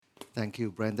Thank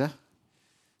you, Brenda.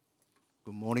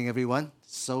 Good morning, everyone.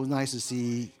 So nice to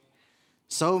see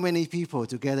so many people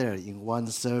together in one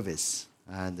service.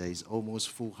 And it's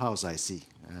almost full house, I see.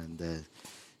 And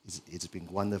it's been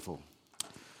wonderful.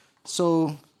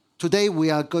 So today we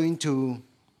are going to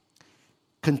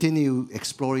continue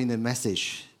exploring the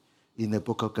message in the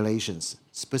book of Galatians.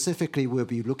 Specifically, we'll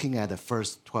be looking at the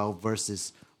first 12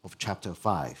 verses of chapter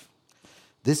 5.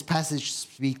 This passage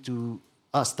speaks to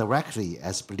us directly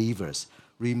as believers,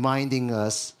 reminding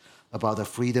us about the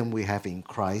freedom we have in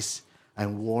Christ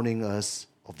and warning us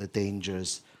of the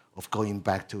dangers of going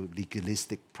back to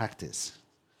legalistic practice.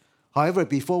 However,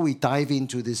 before we dive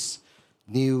into this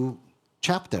new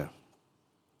chapter,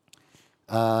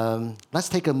 let's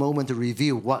take a moment to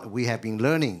review what we have been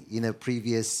learning in the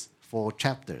previous 4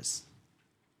 chapters.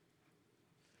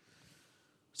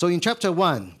 So in chapter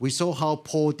 1, we saw how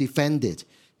Paul defended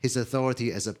his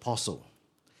authority as apostle.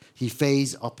 He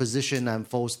faced opposition and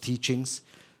false teachings,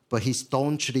 but he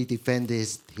staunchly defended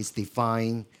his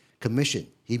divine commission.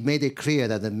 He made it clear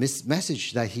that the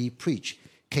message that he preached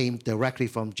came directly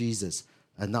from Jesus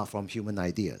and not from human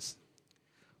ideas.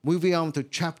 Moving on to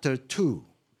chapter 2,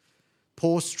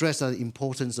 Paul stressed the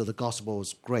importance of the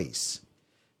gospel's grace.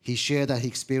 He shared that he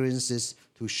experiences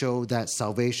to show that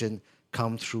salvation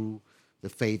comes through the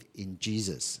faith in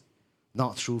Jesus,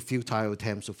 not through futile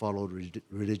attempts to follow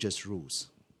religious rules.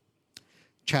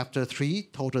 Chapter 3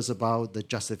 told us about the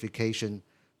justification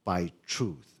by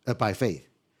faith.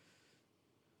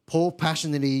 Paul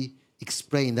passionately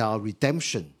explained that our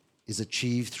redemption is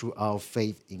achieved through our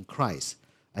faith in Christ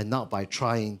and not by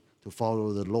trying to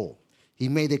follow the law. He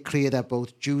made it clear that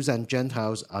both Jews and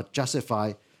Gentiles are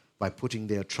justified by putting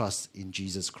their trust in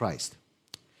Jesus Christ.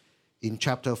 In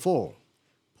chapter 4,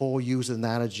 Paul used the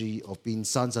analogy of being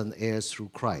sons and heirs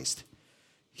through Christ.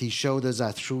 He showed us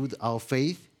that through our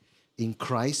faith in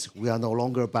Christ, we are no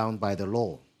longer bound by the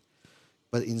law,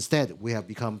 but instead we have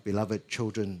become beloved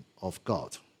children of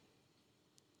God.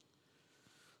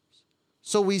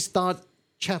 So we start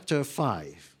chapter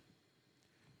 5.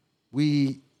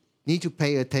 We need to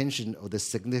pay attention to the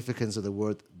significance of the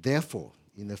word therefore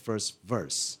in the first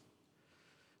verse.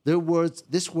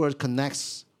 This word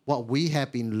connects what we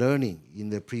have been learning in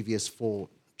the previous 4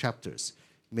 chapters,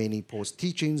 mainly Paul's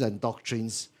teachings and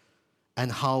doctrines, and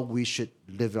how we should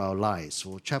live our lives.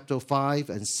 For chapter 5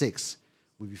 and 6,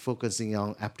 we'll be focusing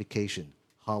on application,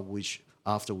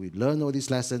 after we learn all these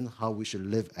lessons, how we should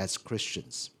live as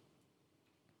Christians.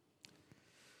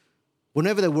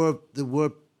 Whenever the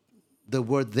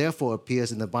word therefore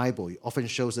appears in the Bible, it often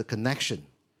shows a connection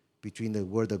between the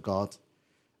word of God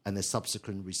and the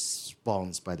subsequent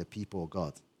response by the people of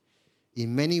God.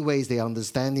 In many ways, the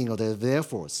understanding of the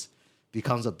therefores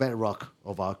becomes a bedrock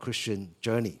of our Christian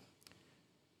journey.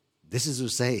 This is to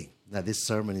say that this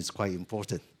sermon is quite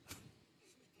important.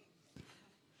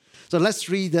 So let's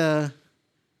read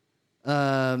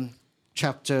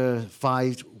chapter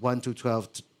 5, 1 to 12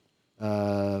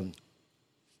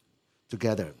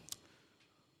 together.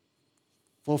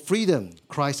 For freedom,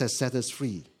 Christ has set us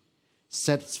free.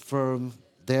 Set firm,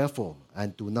 therefore,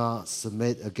 and do not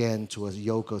submit again to a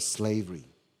yoke of slavery.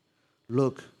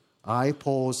 Look, I,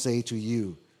 Paul, say to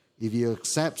you, if you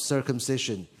accept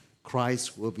circumcision,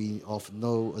 Christ will be of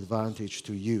no advantage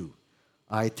to you.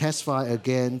 I testify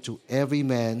again to every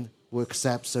man who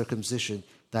accepts circumcision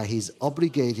that he is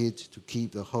obligated to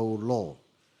keep the whole law.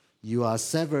 You are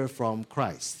severed from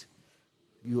Christ.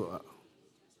 You are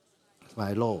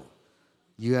my law.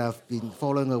 You have been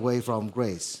fallen away from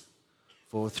grace.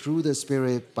 For through the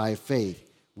Spirit, by faith,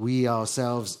 we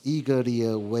ourselves eagerly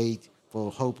await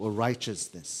for hope of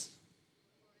righteousness.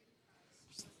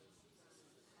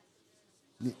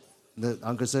 The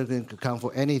uncertainty can count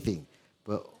for anything,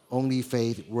 but only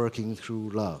faith working through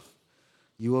love.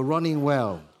 You are running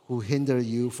well, who hinder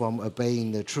you from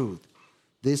obeying the truth.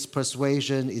 This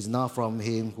persuasion is not from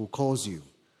him who calls you.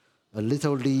 A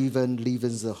little leaven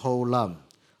leavens the whole lump.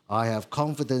 I have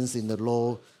confidence in the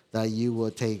Lord that you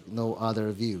will take no other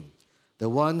view. The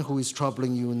one who is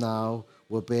troubling you now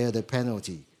will bear the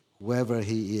penalty, whoever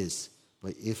he is.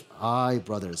 But if I,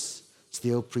 brothers,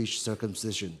 still preach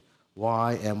circumcision,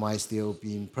 why am I still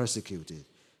being persecuted?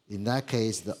 In that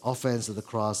case, the offense of the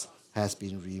cross has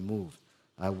been removed.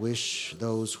 I wish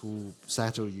those who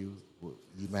settle you would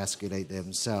emasculate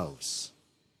themselves.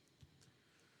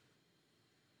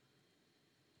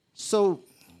 So,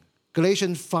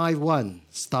 Galatians 5:1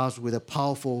 starts with a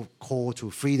powerful call to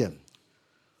freedom.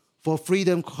 For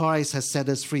freedom, Christ has set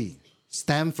us free.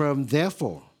 Stand firm,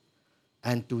 therefore,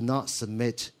 and do not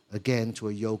submit again to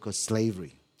a yoke of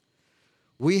slavery.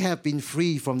 We have been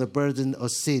free from the burden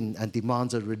of sin and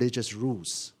demands of religious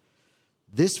rules.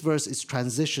 This verse is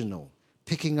transitional,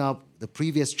 picking up the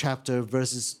previous chapter,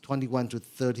 verses 21 to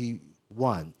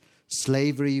 31,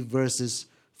 slavery versus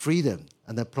freedom,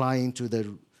 and applying to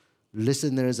the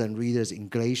listeners and readers in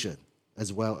Galatians,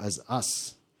 as well as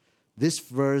us. This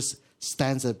verse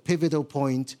stands at a pivotal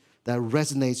point that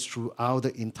resonates throughout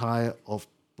the entire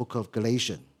book of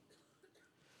Galatians.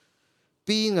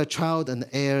 Being a child and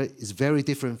heir is very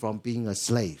different from being a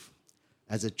slave.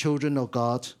 As a children of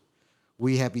God,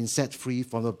 we have been set free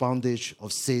from the bondage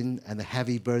of sin and the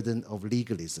heavy burden of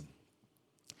legalism.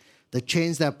 The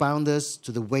chains that bound us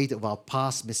to the weight of our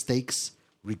past mistakes,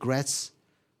 regrets,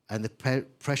 and the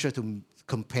pressure to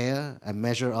compare and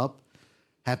measure up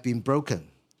have been broken.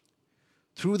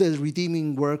 Through the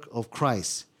redeeming work of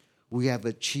Christ, we have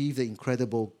received the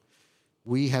incredible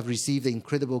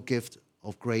gift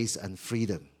of grace and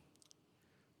freedom.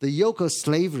 The yoke of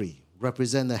slavery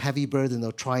represents the heavy burden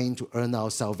of trying to earn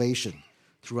our salvation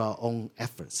through our own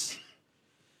efforts.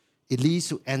 It leads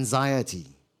to anxiety,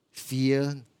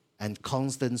 fear, and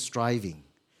constant striving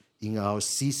in our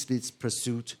ceaseless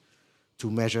pursuit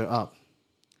to measure up.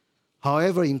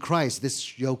 However, in Christ,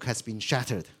 this yoke has been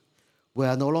shattered. We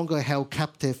are no longer held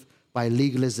captive by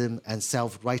legalism and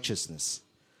self-righteousness.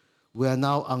 We are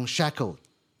now unshackled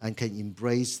and can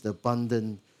embrace the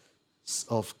abundance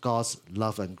of God's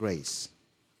love and grace.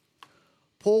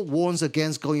 Paul warns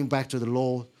against going back to the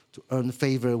law to earn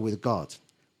favor with God.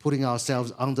 Putting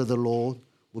ourselves under the law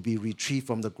will be retrieved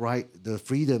from the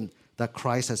freedom that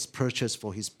Christ has purchased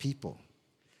for his people.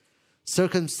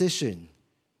 Circumcision,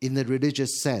 in the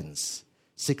religious sense,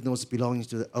 signals belonging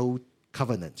to the old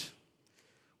covenant,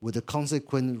 with the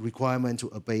consequent requirement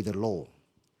to obey the law.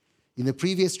 In the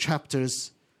previous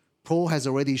chapters, Paul has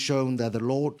already shown that the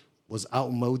law was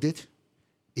outmoded.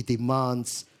 It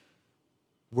demands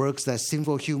works that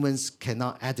sinful humans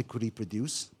cannot adequately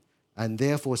produce, and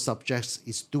therefore subjects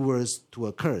its doers to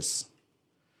a curse.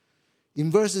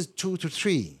 In verses 2 to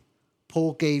 3,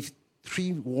 Paul gave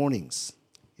 3 warnings.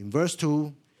 In verse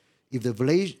 2, if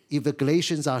the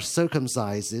Galatians are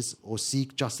circumcised or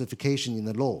seek justification in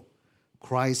the law,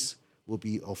 Christ will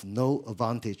be of no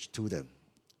advantage to them.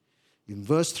 In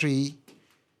verse 3,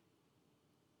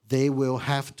 they will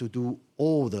have to do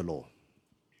all the law.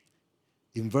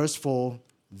 In verse 4,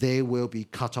 they will be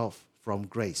cut off from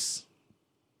grace.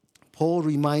 Paul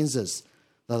reminds us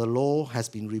that the law has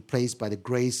been replaced by the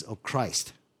grace of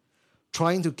Christ.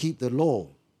 Trying to keep the law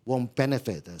won't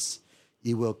benefit us.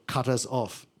 It will cut us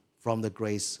off from the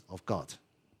grace of God.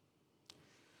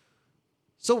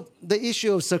 So the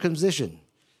issue of circumcision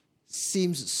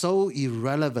seems so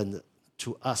irrelevant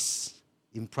to us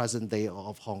in present day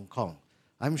of Hong Kong.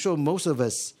 I'm sure most of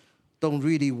us don't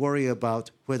really worry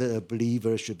about whether a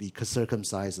believer should be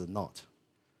circumcised or not.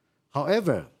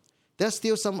 However, there are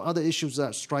still some other issues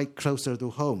that strike closer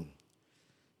to home.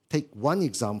 Take one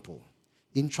example.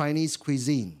 In Chinese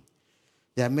cuisine,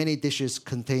 there are many dishes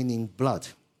containing blood,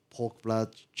 pork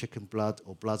blood, chicken blood,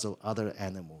 or bloods of other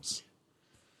animals.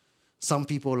 Some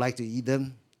people like to eat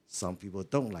them, some people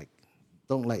don't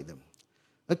like them.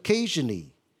 Occasionally,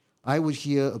 I would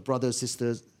hear a brother or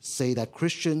sister say that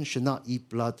Christians should not eat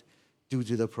blood due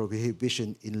to the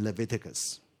prohibition in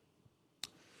Leviticus.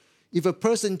 If a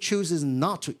person chooses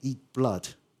not to eat blood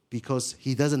because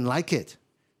he doesn't like it,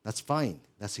 that's fine.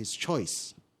 That's his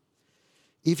choice.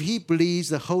 If he believes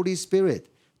the Holy Spirit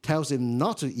tells him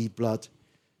not to eat blood,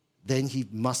 then he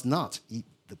must not eat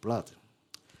the blood.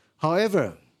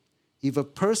 However, if a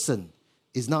person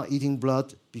is not eating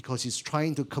blood because he's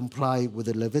trying to comply with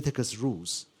the Leviticus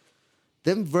rules,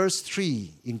 then verse 3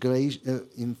 in Galatians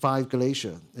 5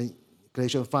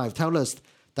 tells us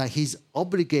that he's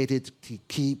obligated to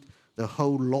keep the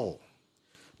whole law,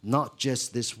 not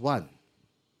just this one.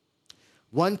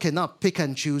 One cannot pick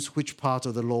and choose which part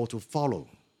of the law to follow.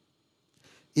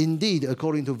 Indeed,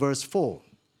 according to verse 4,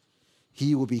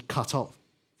 he will be cut off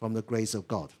from the grace of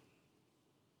God.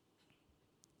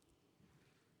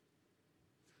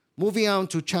 Moving on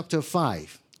to chapter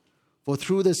 5. For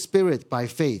through the Spirit, by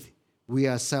faith, we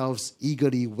ourselves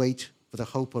eagerly wait for the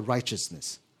hope of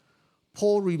righteousness.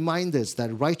 Paul reminds us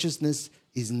that righteousness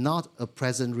is not a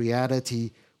present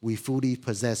reality we fully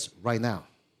possess right now.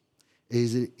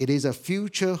 It is a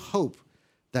future hope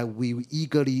that we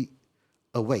eagerly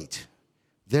await.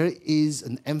 There is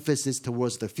an emphasis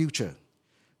towards the future.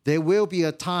 There will be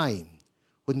a time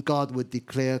when God would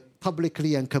declare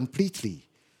publicly and completely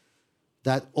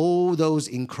that all those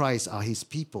in Christ are his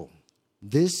people.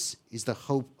 This is the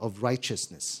hope of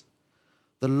righteousness.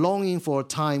 The longing for a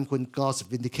time when God's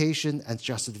vindication and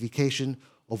justification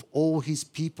of all his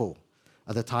people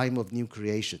at the time of new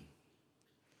creation.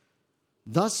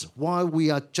 Thus, while we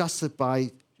are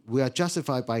justified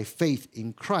by faith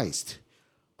in Christ,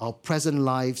 our present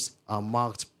lives are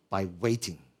marked by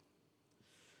waiting.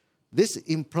 This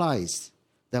implies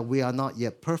that we are not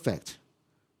yet perfect.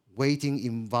 Waiting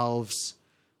involves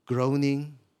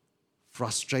groaning,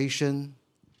 frustration,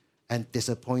 and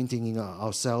disappointing in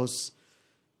ourselves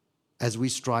as we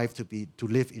strive to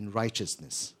live in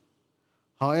righteousness.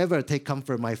 However, take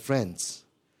comfort, my friends,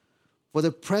 for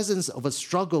the presence of a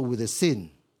struggle with a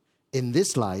sin in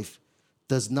this life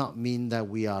does not mean that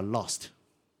we are lost.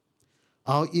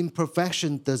 Our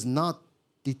imperfection does not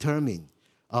determine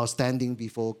our standing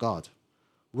before God.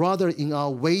 Rather, in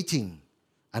our waiting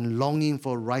and longing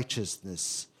for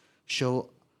righteousness, show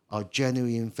our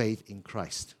genuine faith in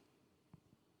Christ.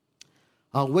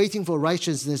 Our waiting for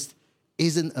righteousness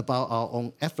isn't about our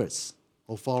own efforts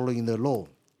or following the law.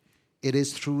 It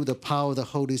is through the power of the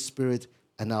Holy Spirit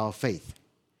and our faith.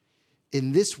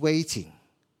 In this waiting,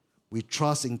 we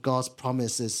trust in God's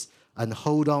promises and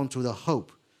hold on to the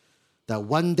hope that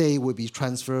one day we'll be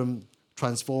transformed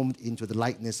into the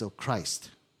likeness of Christ.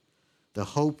 The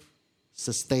hope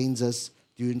sustains us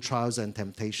during trials and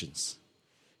temptations.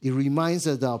 It reminds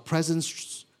us that our present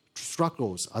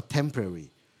struggles are temporary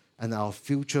and our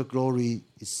future glory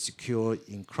is secure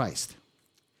in Christ.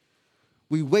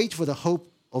 We wait for the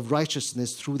hope of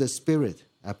righteousness through the Spirit,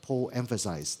 as Paul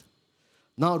emphasized,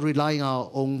 not relying on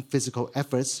our own physical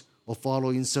efforts or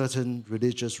following certain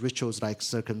religious rituals like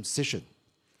circumcision.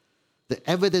 The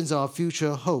evidence of our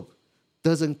future hope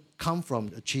doesn't come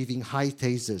from achieving high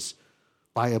status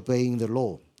by obeying the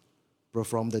law, but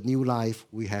from the new life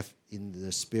we have in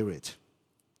the Spirit.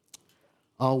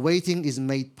 Our waiting is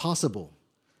made possible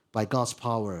by God's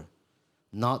power,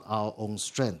 not our own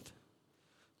strength.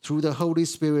 Through the Holy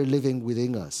Spirit living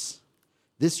within us,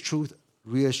 this truth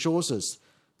reassures us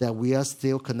that we are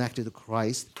still connected to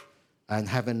Christ and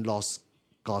haven't lost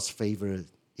God's favor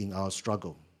in our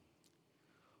struggle.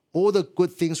 All the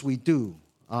good things we do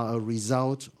are a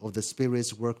result of the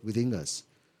Spirit's work within us,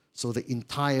 so the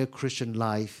entire Christian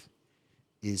life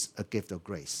is a gift of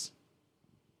grace.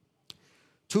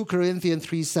 2 Corinthians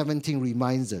 3:17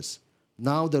 reminds us,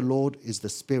 now the Lord is the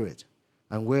Spirit,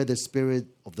 and where the Spirit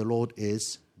of the Lord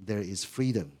is, there is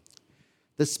freedom.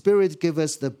 The Spirit gives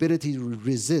us the ability to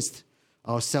resist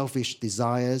our selfish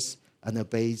desires and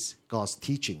obey God's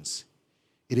teachings.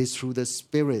 It is through the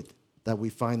Spirit that we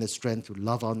find the strength to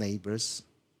love our neighbors,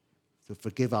 to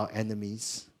forgive our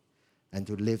enemies, and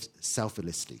to live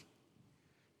selflessly.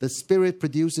 The Spirit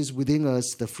produces within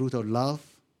us the fruit of love,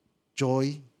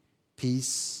 joy,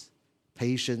 peace,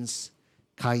 patience,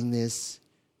 kindness,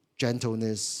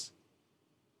 gentleness,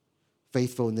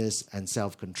 faithfulness, and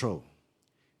self-control.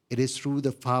 It is through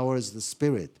the powers of the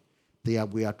Spirit that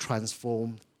we are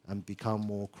transformed and become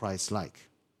more Christ-like.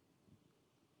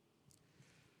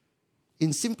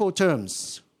 In simple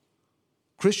terms,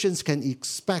 Christians can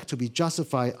expect to be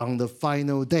justified on the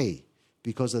final day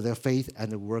because of their faith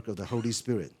and the work of the Holy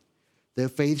Spirit. Their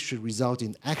faith should result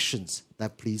in actions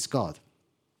that please God.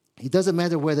 It doesn't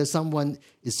matter whether someone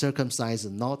is circumcised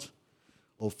or not,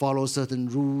 or follows certain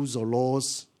rules or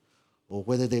laws, or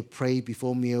whether they pray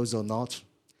before meals or not.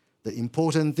 The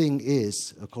important thing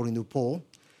is, according to Paul,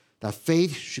 that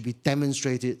faith should be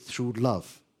demonstrated through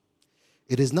love.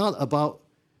 It is not about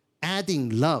adding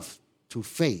love to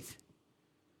faith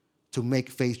to make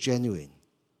faith genuine.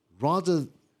 Rather,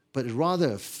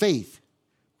 faith,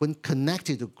 when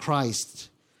connected to Christ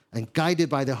and guided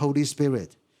by the Holy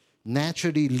Spirit,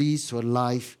 naturally leads to a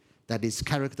life that is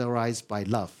characterized by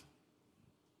love.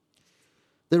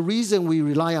 The reason we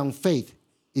rely on faith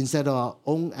instead of our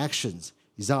own actions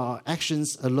is that our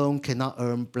actions alone cannot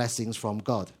earn blessings from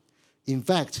God. In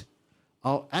fact,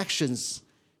 our actions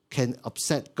can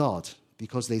upset God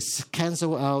because they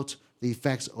cancel out the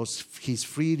effects of His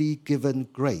freely given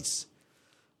grace.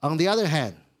 On the other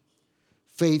hand,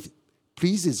 faith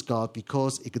pleases God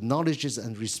because it acknowledges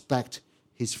and respects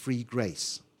His free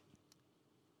grace.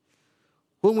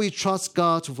 When we trust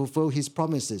God to fulfill His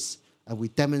promises, and we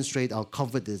demonstrate our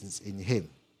confidence in Him.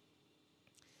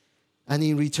 And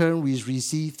in return, we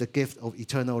receive the gift of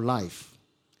eternal life.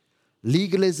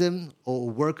 Legalism or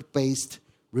work-based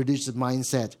religious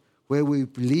mindset, where we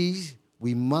believe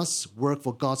we must work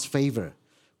for God's favor,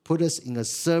 put us in a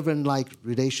servant-like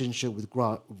relationship with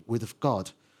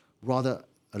God, rather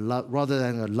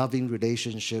than a loving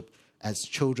relationship as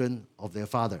children of their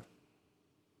Father.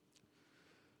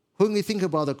 When we think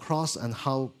about the cross and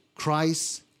how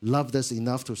Christ loved us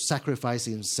enough to sacrifice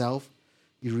Himself,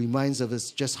 it reminds us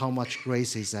just how much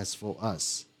grace He has for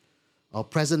us. Our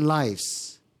present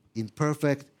lives,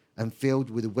 imperfect and filled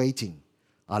with waiting,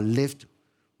 are lived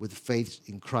with faith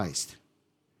in Christ.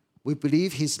 We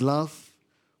believe his love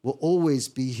will always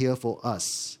be here for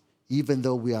us, even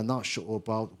though we are not sure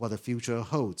about what the future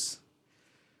holds.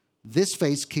 This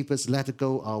faith keeps us let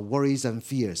go our worries and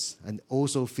fears, and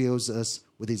also fills us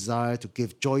with desire to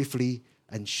give joyfully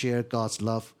and share God's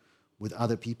love with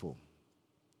other people.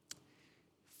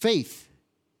 Faith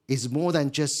is more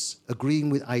than just agreeing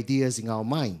with ideas in our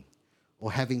mind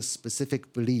or having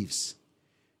specific beliefs.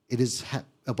 It is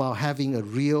about having a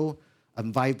real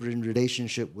and vibrant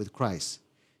relationship with Christ.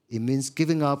 It means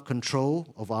giving up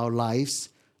control of our lives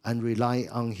and relying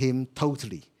on him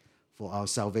totally for our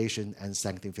salvation and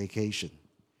sanctification.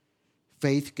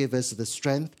 Faith gives us the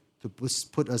strength to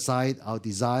put aside our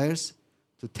desires,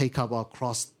 to take up our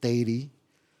cross daily,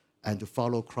 and to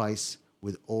follow Christ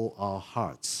with all our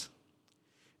hearts.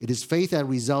 It is faith that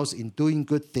results in doing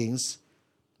good things,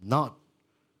 not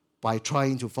by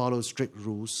trying to follow strict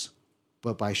rules,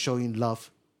 but by showing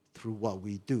love through what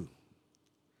we do.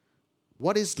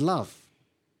 What is love?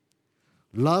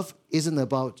 Love isn't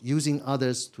about using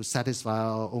others to satisfy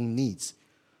our own needs.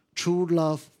 True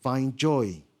love finds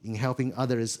joy in helping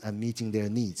others and meeting their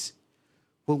needs.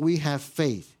 When we have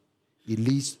faith, it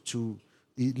leads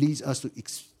us to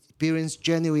experience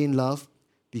genuine love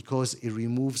because it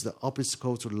removes the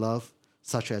obstacle to love,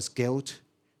 such as guilt,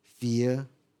 fear,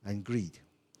 and greed.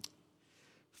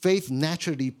 Faith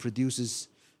naturally produces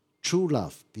true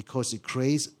love because it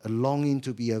creates a longing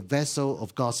to be a vessel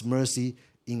of God's mercy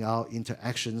in our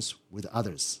interactions with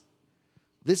others.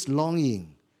 This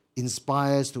longing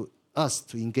inspires us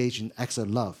to engage in acts of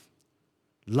love.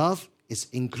 Love is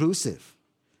inclusive,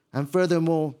 and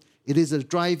furthermore, it is a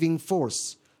driving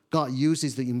force God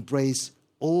uses to embrace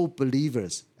all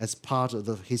believers as part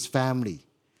of his family.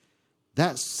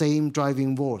 That same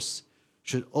driving force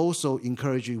should also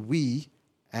encourage we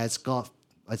as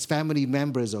family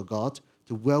members of God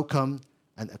to welcome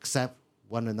and accept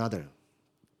one another.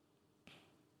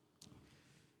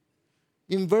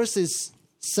 In verses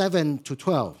 7 to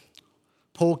 12,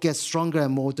 Paul gets stronger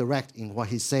and more direct in what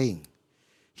he's saying.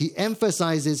 He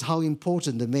emphasizes how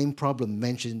important the main problem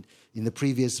mentioned in the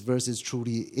previous verses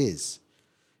truly is.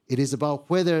 It's about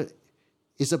whether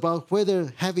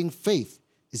having faith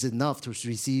is enough to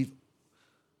receive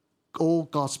all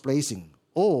God's blessing,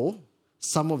 or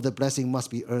some of the blessing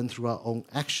must be earned through our own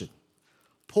action.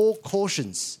 Paul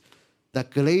cautions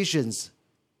that Galatians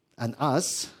and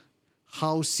us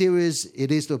how serious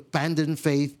it is to abandon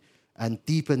faith and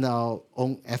depend on our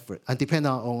own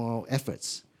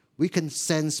efforts. We can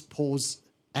sense Paul's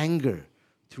anger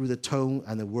through the tone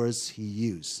and the words he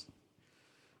used.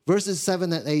 Verses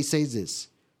 7 and 8 says this: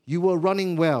 "You were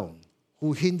running well.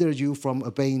 Who hindered you from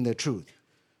obeying the truth?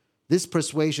 This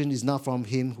persuasion is not from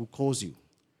him who calls you."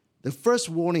 The first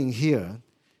warning here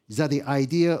is that the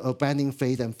idea of abandoning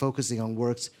faith and focusing on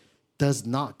works does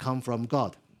not come from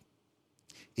God.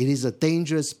 It is a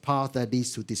dangerous path that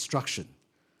leads to destruction.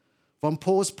 From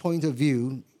Paul's point of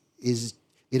view, it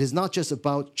is not just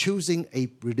about choosing a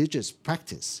religious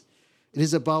practice. It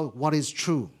is about what is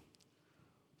true.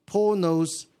 Paul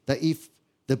knows that if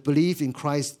the belief in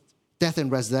Christ's death and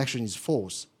resurrection is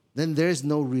false, then there is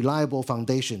no reliable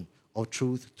foundation or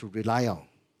truth to rely on.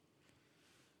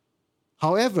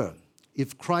 However,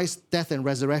 if Christ's death and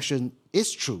resurrection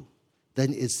is true,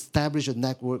 then it establishes a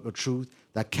network of truth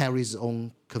that carries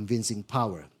on convincing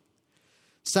power.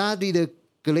 Sadly, the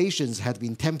Galatians had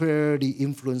been temporarily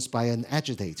influenced by an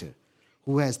agitator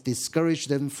who has discouraged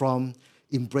them from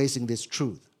embracing this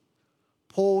truth.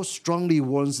 Paul strongly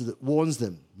warns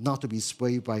them not to be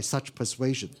swayed by such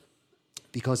persuasion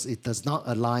because it does not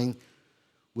align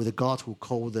with the God who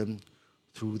called them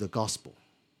through the gospel.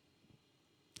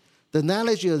 The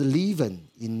analogy of the leaven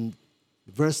in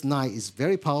verse 9 is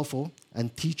very powerful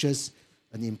and teaches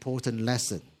an important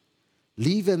lesson.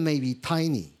 Leaven may be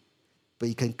tiny, but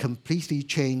it can completely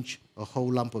change a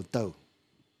whole lump of dough.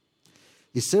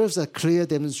 It serves a clear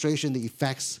demonstration of the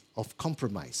effects of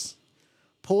compromise.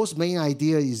 Paul's main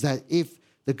idea is that if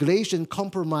the Galatians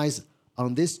compromise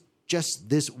on just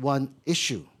this one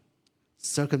issue,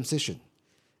 circumcision,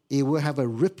 it will have a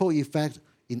ripple effect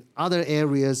in other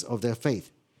areas of their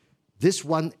faith. This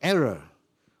one error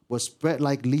will spread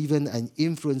like leaven and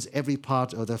influence every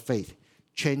part of their faith,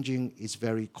 changing its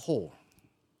very core.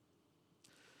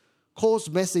 Paul's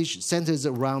message centers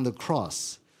around the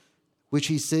cross, which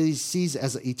he sees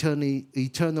as an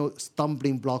eternal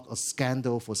stumbling block or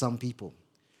scandal for some people.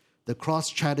 The cross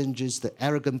challenges the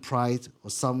arrogant pride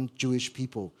of some Jewish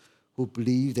people who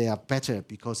believe they are better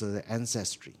because of their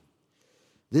ancestry.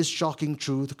 This shocking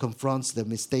truth confronts the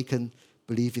mistaken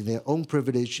belief in their own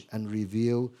privilege and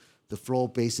reveals the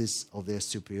flawed basis of their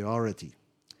superiority.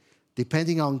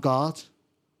 depending on God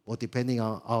or depending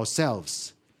on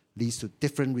ourselves, leads to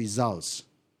different results,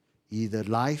 either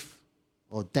life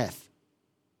or death.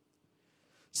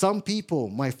 Some people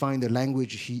might find the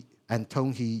language and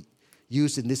tone he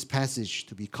used in this passage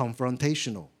to be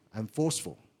confrontational and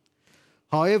forceful.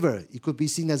 However, it could be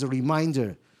seen as a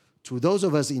reminder to those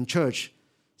of us in church,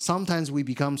 sometimes we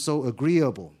become so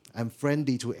agreeable and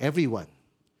friendly to everyone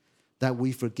that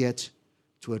we forget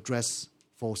to address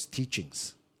false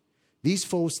teachings. These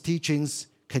false teachings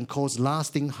can cause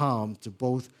lasting harm to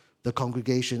both the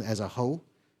congregation as a whole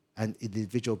and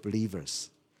individual believers.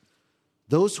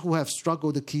 Those who have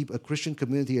struggled to keep a Christian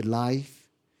community alive,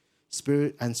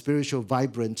 spiritual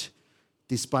vibrant,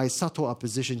 despite subtle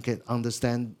opposition, can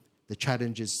understand the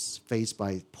challenges faced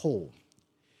by Paul.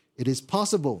 It is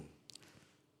possible,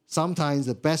 sometimes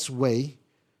the best way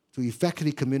to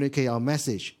effectively communicate our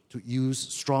message, to use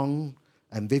strong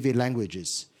and vivid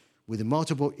languages with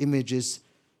multiple images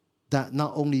that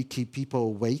not only keep people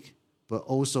awake, but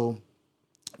also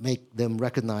make them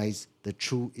recognize the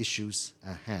true issues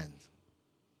at hand.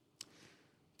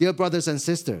 Dear brothers and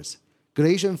sisters,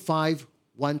 Galatians 5,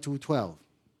 1-12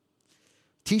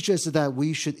 teaches us that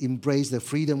we should embrace the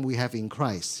freedom we have in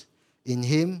Christ. In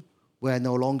Him, we are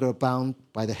no longer bound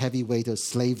by the heavy weight of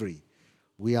slavery.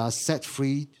 We are set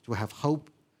free to have hope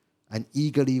and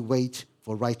eagerly wait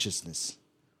for righteousness.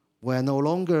 We are no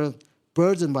longer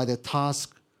burdened by the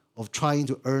task of trying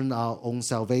to earn our own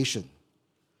salvation.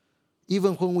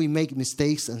 Even when we make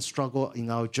mistakes and struggle in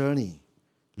our journey,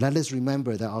 let us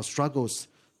remember that our struggles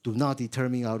do not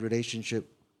determine our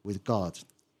relationship with God.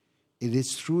 It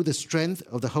is through the strength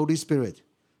of the Holy Spirit,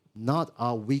 not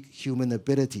our weak human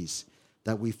abilities,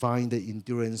 that we find the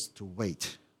endurance to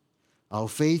wait. Our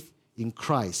faith in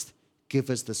Christ gives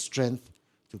us the strength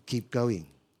to keep going.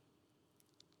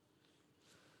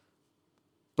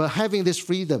 But having this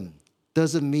freedom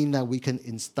doesn't mean that we can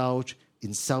indulge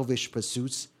in selfish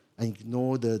pursuits and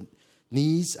ignore the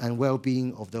needs and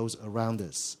well-being of those around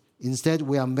us. Instead,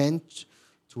 we are meant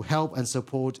to help and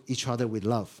support each other with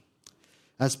love.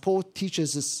 As Paul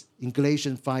teaches us in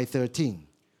Galatians 5:13,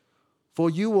 "For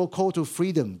you were called to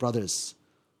freedom, brothers.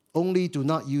 Only do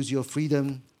not use your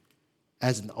freedom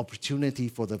as an opportunity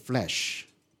for the flesh,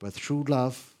 but through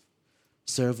love,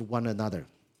 serve one another."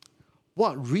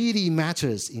 What really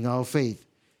matters in our faith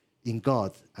in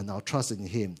God and our trust in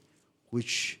Him,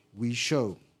 which we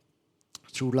show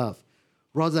through love,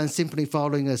 rather than simply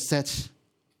following a set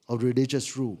of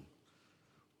religious rules.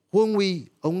 When we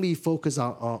only focus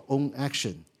on our own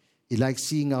action, it's like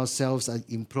seeing ourselves as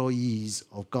employees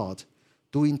of God,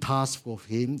 doing tasks for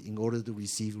Him in order to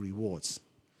receive rewards.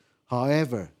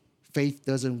 However, faith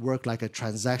doesn't work like a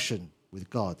transaction with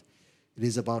God. It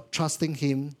is about trusting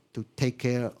Him to take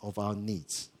care of our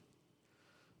needs.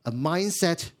 A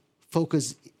mindset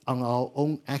focused on our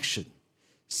own action,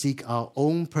 seek our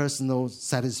own personal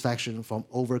satisfaction from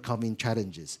overcoming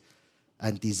challenges,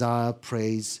 and desire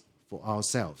praise for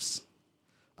ourselves.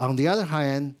 On the other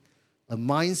hand, a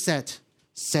mindset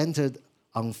centered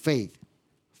on faith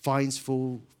finds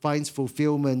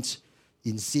fulfillment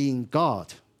in seeing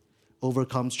God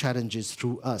overcomes challenges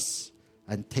through us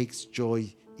and takes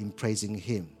joy in praising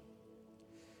Him.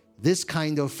 This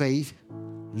kind of faith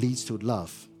leads to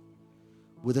love.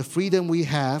 With the freedom we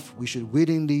have, we should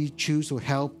willingly choose to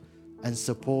help and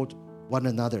support one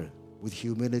another with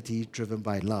humility driven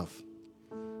by love.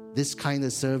 This kind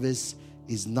of service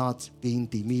is not being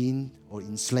demeaned or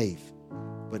enslaved,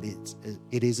 but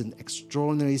it is an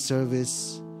extraordinary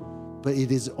service, but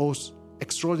it is also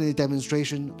extraordinary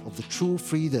demonstration of the true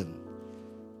freedom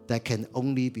that can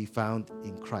only be found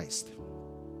in Christ.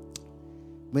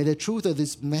 May the truth of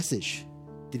this message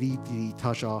deeply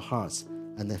touch our hearts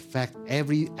and affect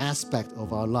every aspect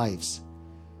of our lives.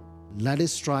 Let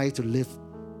us strive to live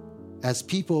as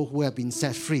people who have been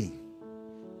set free,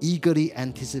 eagerly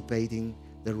anticipating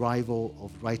the arrival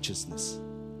of righteousness.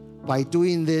 By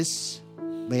doing this,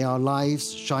 may our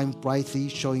lives shine brightly,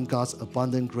 showing God's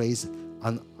abundant grace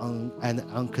and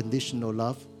unconditional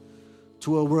love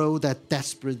to a world that's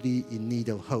desperately in need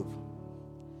of hope.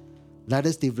 Let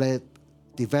us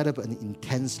develop an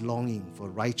intense longing for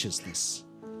righteousness,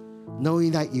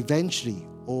 knowing that eventually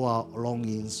all our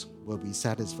longings will be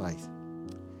satisfied.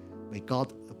 May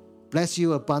God bless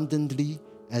you abundantly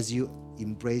as you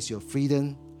embrace your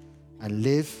freedom and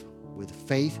live with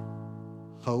faith,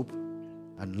 hope,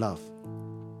 and love.